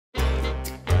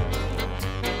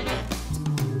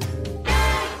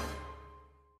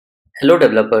Hello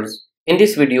developers. In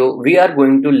this video, we are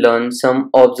going to learn some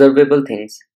observable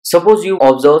things. Suppose you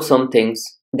observe some things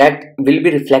that will be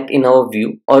reflect in our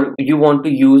view or you want to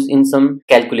use in some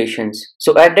calculations.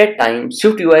 So at that time,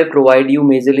 SwiftUI provide you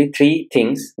majorly three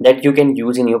things that you can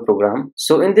use in your program.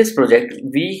 So in this project,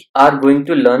 we are going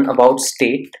to learn about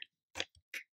state,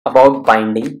 about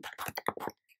binding,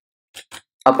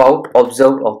 about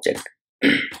observed object.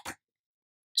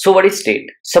 So what is state?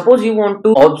 Suppose you want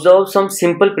to observe some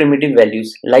simple primitive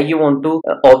values, like you want to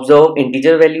observe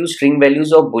integer values, string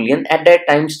values or boolean. At that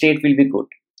time state will be good.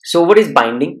 So what is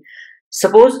binding?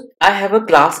 Suppose I have a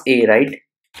class A, right?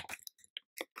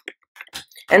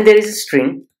 And there is a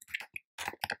string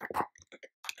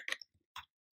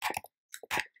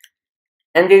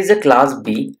and there is a class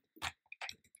B.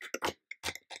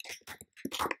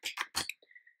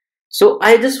 So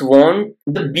I just want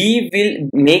the B will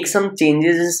make some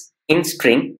changes in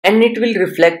string and it will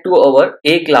reflect to our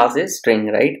A class's string,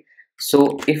 right?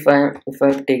 So if I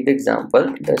take the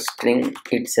example, the string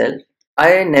itself,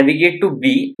 I navigate to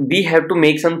B have to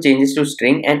make some changes to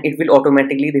string and it will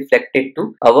automatically reflect it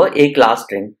to our A class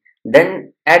string.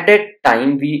 Then at that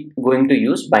time we going to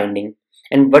use binding.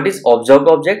 And what is observed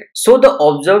object? So the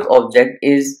observed object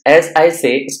is, as I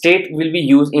say, state will be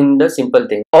used in the simple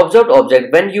thing. Observed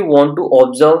object, when you want to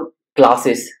observe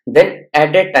classes, then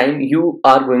at that time you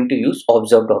are going to use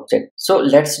observed object. So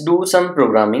let's do some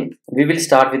programming. We will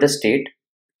start with the state.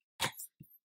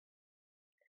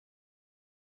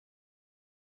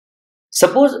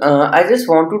 Suppose I just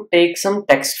want to take some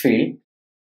text field.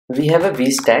 We have a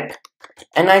VStack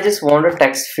and I just want a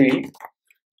text field.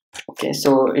 Okay,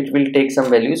 so it will take some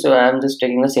value. So I am just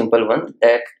taking a simple one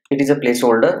that it is a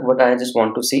placeholder. What I just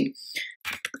want to see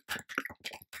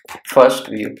first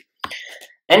view,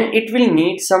 and it will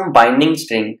need some binding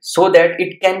string so that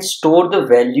it can store the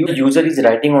value the user is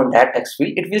writing on that text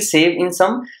field. It will save in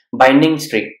some binding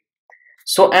string.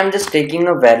 So I am just taking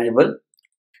a variable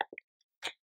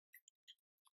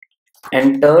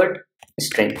entered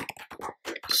string.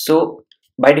 So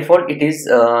by default it is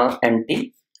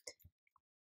empty.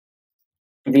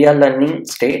 We are learning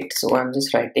state, so I'm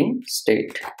just writing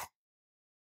state.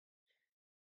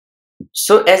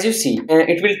 So as you see,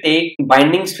 it will take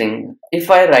binding string. If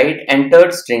I write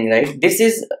entered string, right, this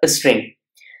is a string,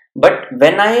 but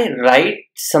when I write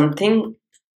something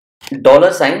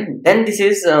 $sign, then this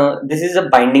is a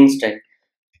binding string.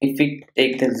 If we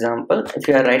take the example, if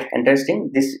you write entered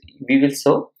string, this we will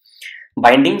show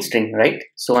binding string, right?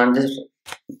 So I'm just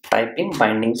typing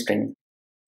binding string.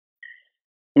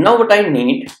 Now what I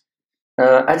need,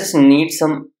 I just need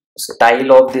some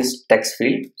style of this text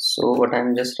field. So what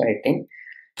I'm just writing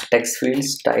text field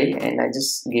style, and I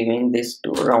just giving this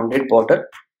to rounded border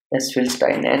text field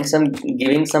style, and some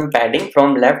giving some padding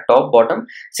from left, top, bottom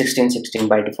 16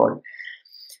 by default.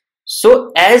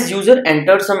 So as user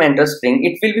enters some enter string,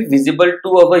 it will be visible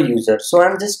to our user. So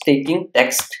I'm just taking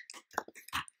text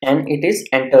and it is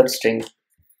entered string.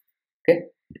 Okay,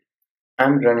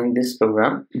 I'm running this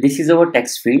program. This is our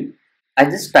text field. I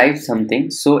just type something.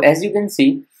 So as you can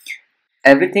see,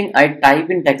 everything I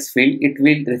type in text field, it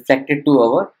will reflect it to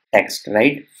our text,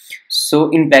 right?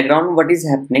 So in background, what is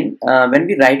happening when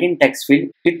we write in text field,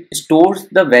 it stores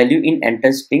the value in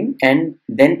enter string and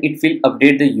then it will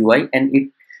update the UI and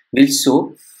it will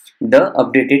show the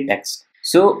updated text.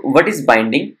 So what is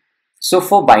binding? So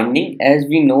for binding, as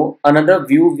we know, another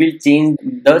view will change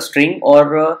the string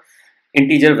or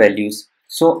integer values.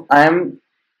 So I am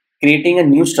creating a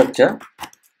new structure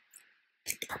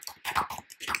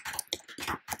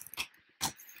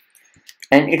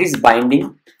and it is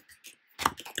binding,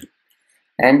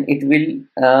 and it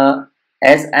will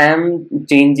as I am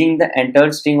changing the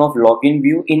entered string of login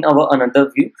view in our another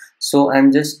view, so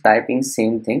I'm just typing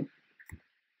same thing,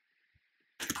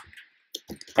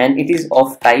 and it is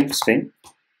of type string,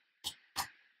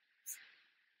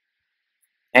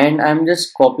 and I'm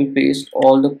just copy paste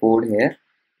all the code here.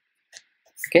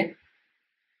 Okay,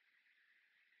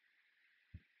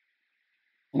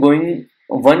 going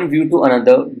one view to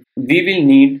another, we will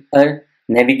need a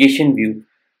navigation view.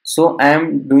 So I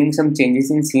am doing some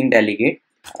changes in scene delegate.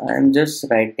 I am just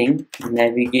writing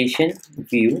navigation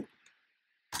view,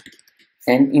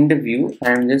 and in the view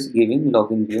I am just giving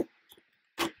login view,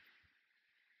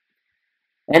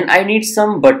 and I need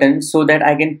some button so that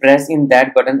I can press in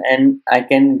that button and I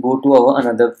can go to our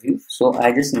another view. So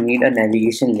I just need a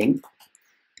navigation link.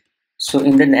 So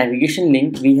in the navigation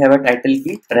link we have a title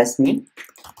key, press me,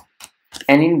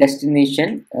 and in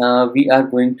destination we are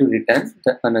going to return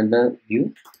the another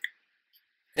view.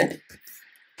 Okay.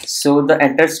 So the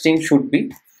entered string should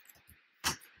be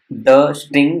the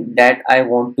string that I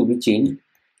want to be changed.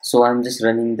 So I'm just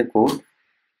running the code.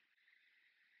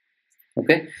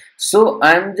 Okay, so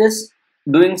I'm just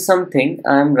doing something.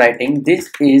 I'm writing this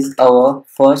is our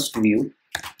first view.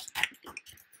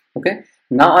 Okay,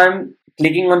 now I'm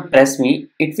clicking on press me.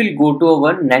 It will go to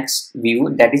our next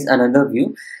view, that is another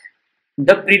view.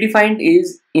 The predefined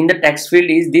is in the text field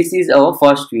is this is our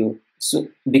first view, so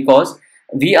because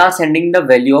we are sending the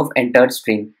value of entered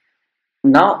string.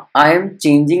 Now I am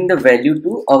changing the value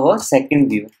to our second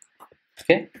view.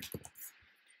 Okay,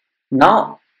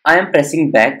 now I am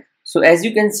pressing back. So as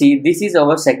you can see, this is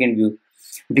our second view,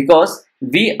 because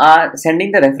we are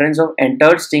sending the reference of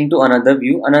entered string to another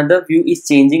view. Another view is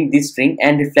changing this string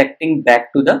and reflecting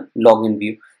back to the login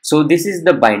view. So this is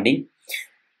the binding.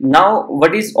 Now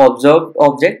what is observed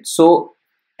object? So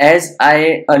as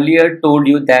I earlier told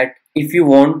you that if you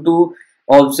want to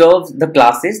observe the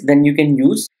classes, then you can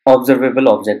use observable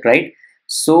object, right?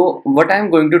 So what I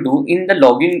am going to do in the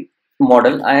login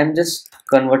model, I am just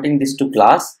converting this to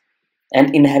class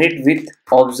and inherit with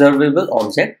observable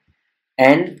object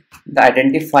and the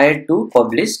identifier to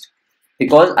published,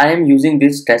 because I am using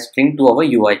this test string to our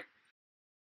UI.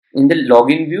 In the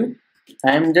login view,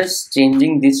 I am just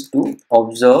changing this to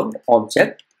observed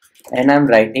object and I'm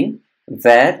writing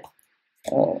where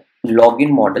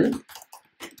login model,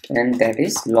 and that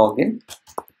is login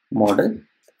model.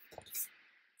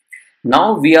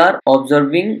 Now we are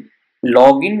observing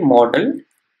login model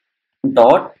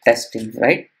dot testing,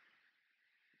 right?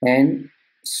 And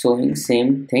showing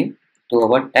same thing to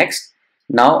our text.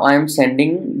 Now I am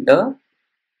sending the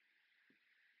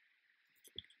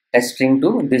test string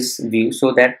to this view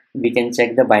so that we can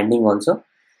check the binding also.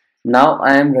 Now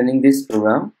I am running this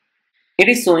program. It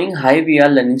is showing hi we are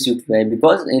learning SwiftUI,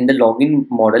 because in the login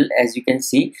model, as you can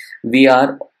see, we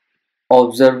are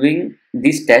observing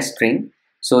this test string.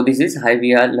 So this is hi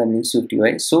we are learning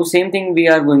SwiftUI. So same thing we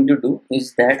are going to do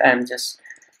is that I am just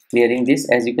clearing this.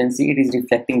 As you can see, it is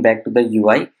reflecting back to the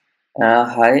UI.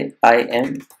 Hi, I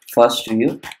am first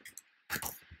view.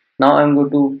 Now I'm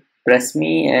going to press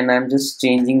me and I'm just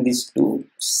changing this to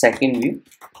second view.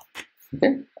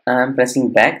 Okay, I'm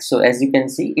pressing back. So as you can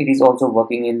see, it is also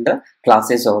working in the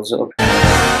classes also.